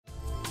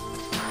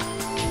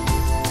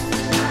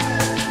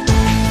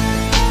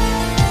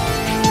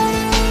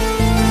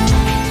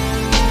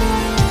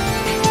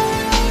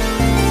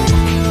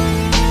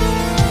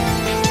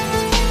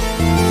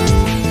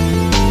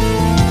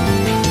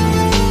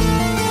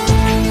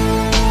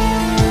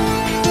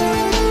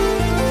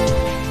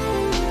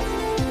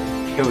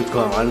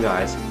on,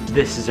 guys?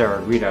 This is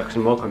Eric Redux,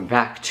 and welcome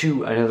back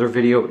to another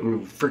video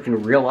in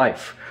freaking real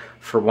life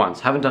for once.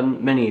 Haven't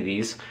done many of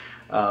these,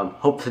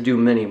 hope to do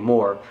many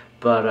more,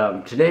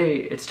 but today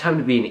it's time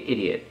to be an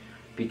idiot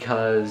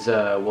because,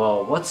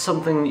 well, what's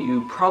something that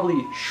you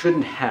probably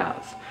shouldn't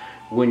have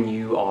when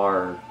you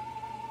are,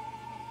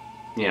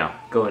 you know,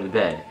 going to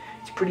bed?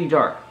 It's pretty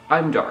dark.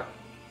 I'm dark.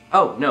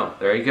 Oh, no,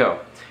 there you go.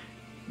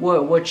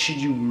 What should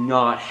you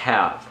not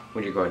have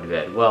when you're going to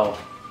bed? Well,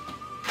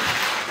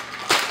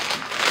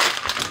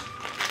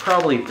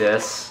 probably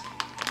this.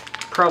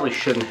 Probably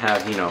shouldn't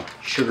have, you know,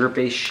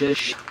 sugar-based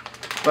shit,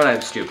 but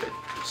I'm stupid.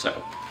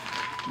 So,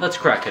 let's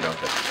crack it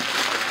open.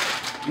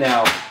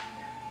 Now,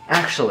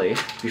 actually,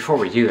 before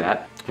we do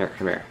that, here,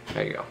 come here,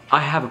 there you go. I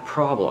have a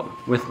problem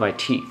with my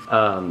teeth.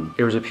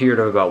 There was a period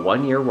of about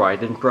 1 year where I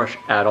didn't brush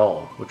at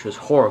all, which was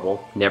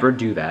horrible. Never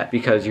do that,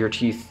 because your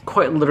teeth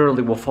quite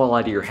literally will fall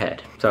out of your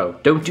head. So,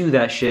 don't do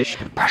that shit.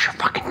 Brush your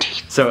fucking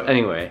teeth. So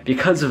anyway,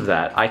 because of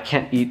that, I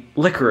can't eat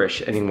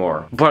licorice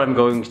anymore. But I'm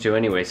going to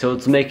anyway, so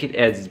let's make it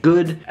as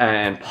good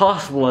and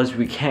possible as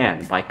we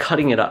can by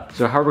cutting it up.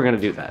 So how are we gonna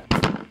do that?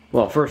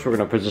 Well, first we're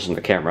gonna position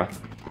the camera.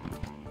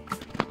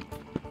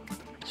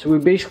 So we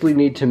basically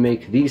need to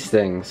make these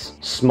things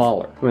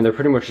smaller. I mean, they're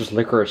pretty much just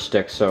licorice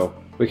sticks, so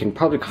we can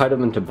probably cut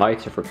them into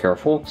bites if we're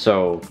careful.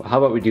 So how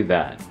about we do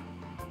that?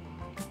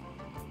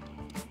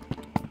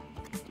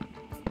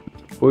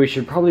 Well, we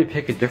should probably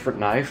pick a different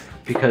knife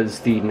because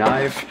the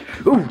knife,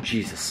 ooh,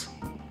 Jesus.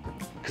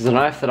 Because the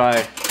knife that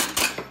I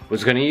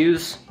was gonna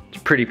use is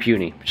pretty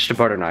puny, just a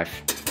butter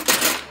knife.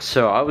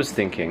 So I was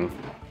thinking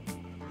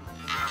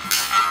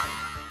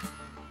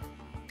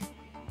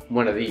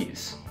one of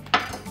these.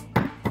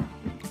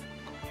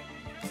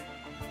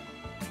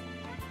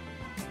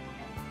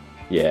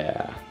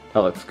 Yeah, that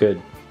looks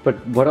good.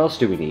 But what else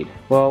do we need?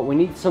 Well, we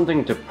need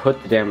something to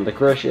put the damn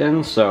licorice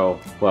in, so,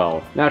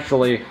 well,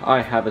 naturally,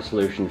 I have a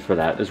solution for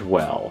that as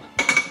well.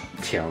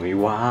 Tell me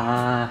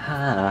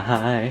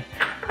why,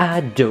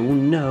 I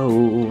don't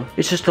know.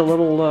 It's just a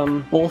little,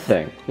 bowl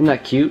thing. Isn't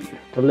that cute?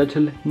 A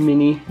little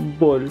mini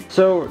bowl.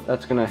 So,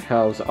 that's gonna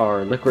house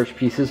our licorice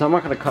pieces. I'm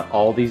not gonna cut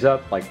all these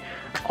up, like,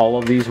 all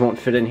of these won't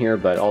fit in here,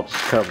 but I'll just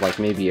cut like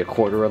maybe a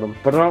quarter of them.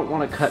 But I don't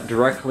want to cut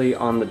directly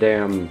on the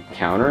damn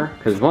counter,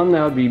 because one,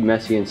 that would be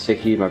messy and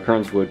sticky. My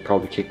parents would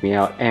probably kick me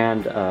out,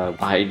 and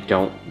I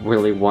don't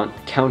really want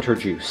counter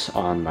juice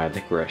on my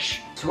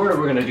licorice. So what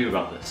are we gonna do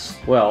about this?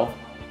 Well,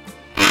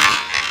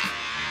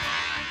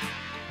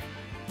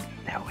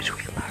 that was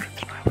way louder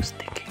than I was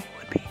thinking it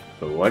would be.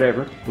 But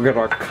whatever. We got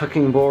our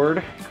cooking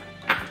board.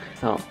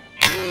 So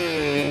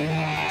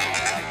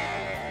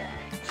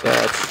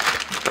let's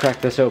crack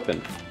this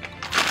open.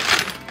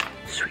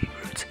 Sweet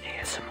Roots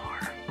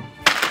ASMR.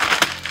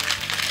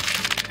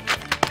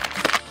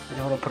 I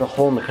don't want to put a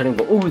hole in the cutting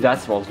board. Ooh,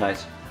 that smells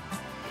nice.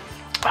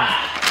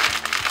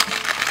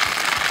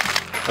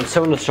 I'm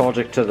so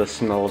nostalgic to the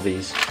smell of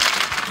these.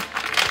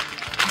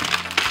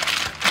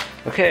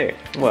 Okay,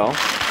 well,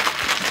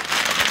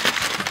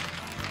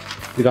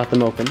 we got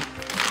them open.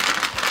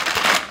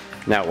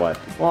 Now what?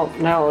 Well,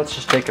 now let's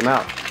just take them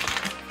out.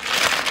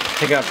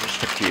 Take out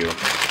just a few.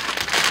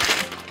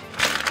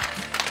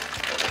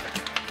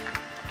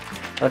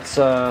 Let's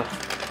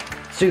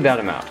do that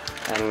amount.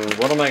 And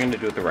what am I going to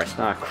do with the rest?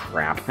 Ah,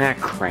 crap. Ah,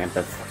 cramp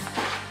it.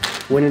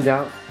 When in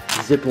doubt,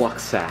 Ziploc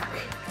sack.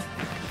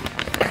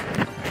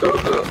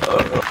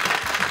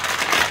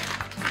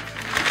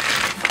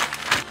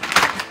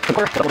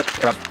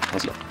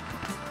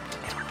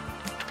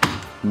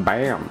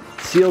 Bam.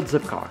 Sealed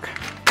zipcock.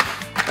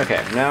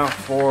 Okay, now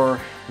for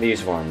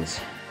these ones.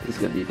 This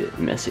is going to be a bit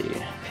messy.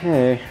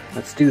 Okay,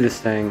 let's do this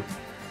thing.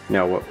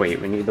 No, wait,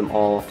 we need them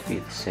all to be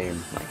the same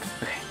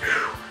length. Okay.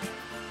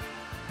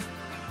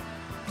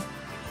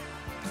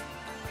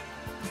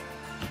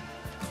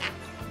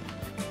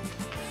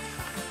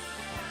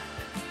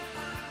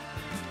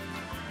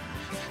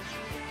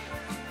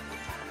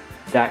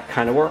 That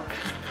kind of works.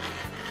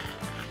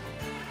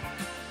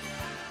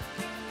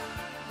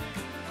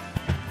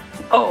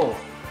 Oh!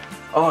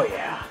 Oh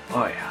yeah,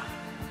 oh yeah.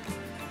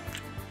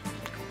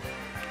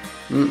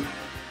 Mmm.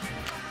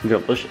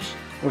 Delicious.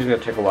 It's gonna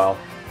take a while.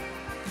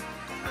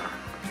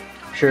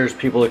 Sure, there's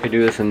people that could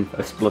do this in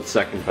a split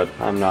second, but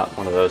I'm not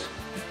one of those.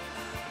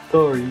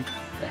 Sorry.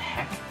 The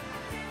heck?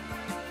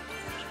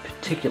 There's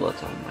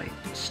particulates on my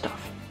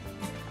stuff.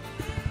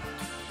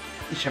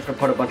 You just have to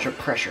put a bunch of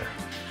pressure.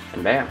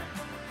 And bam.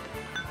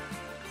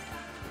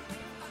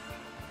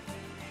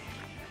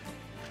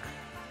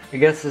 I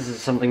guess this is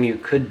something you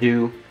could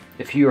do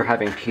if you are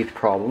having teeth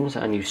problems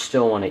and you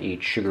still want to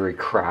eat sugary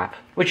crap,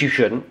 which you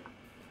shouldn't.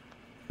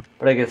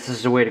 But I guess this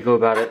is a way to go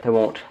about it that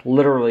won't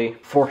literally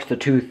force the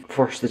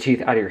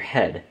teeth out of your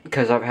head.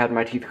 Because I've had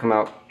my teeth come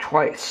out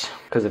twice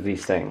because of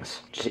these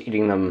things. Just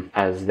eating them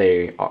as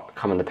they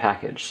come in the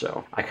package,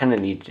 so I kind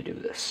of need to do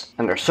this.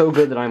 And they're so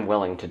good that I'm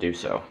willing to do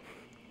so.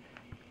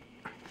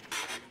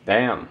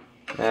 Bam.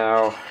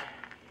 Now,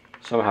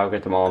 somehow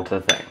get them all into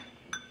the thing.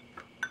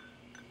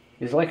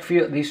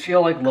 These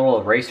feel like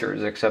little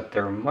erasers, except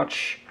they're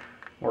much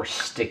more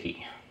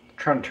sticky.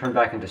 trying to turn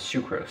back into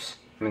sucrose.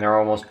 I mean, they're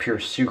almost pure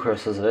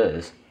sucrose as it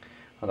is.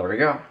 Well, there we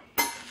go.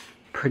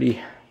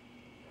 Pretty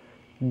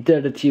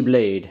dirty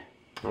blade.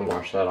 I'll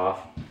wash that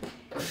off.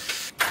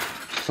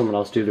 Someone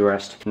else do the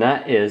rest. And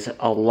that is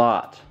a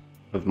lot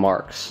of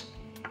marks.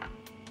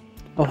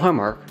 Oh, hi,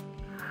 Mark.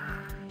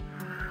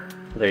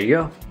 There you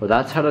go. Well,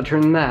 that's how to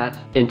turn that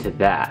into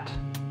that.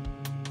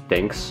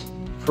 Thanks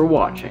for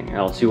watching.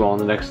 I'll see you all in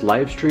the next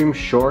live stream,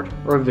 short,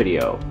 or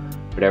video.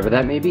 Whatever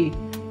that may be.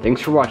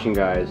 Thanks for watching,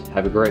 guys.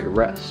 Have a great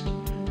rest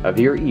of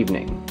your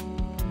evening.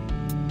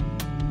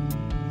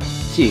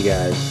 See you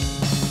guys.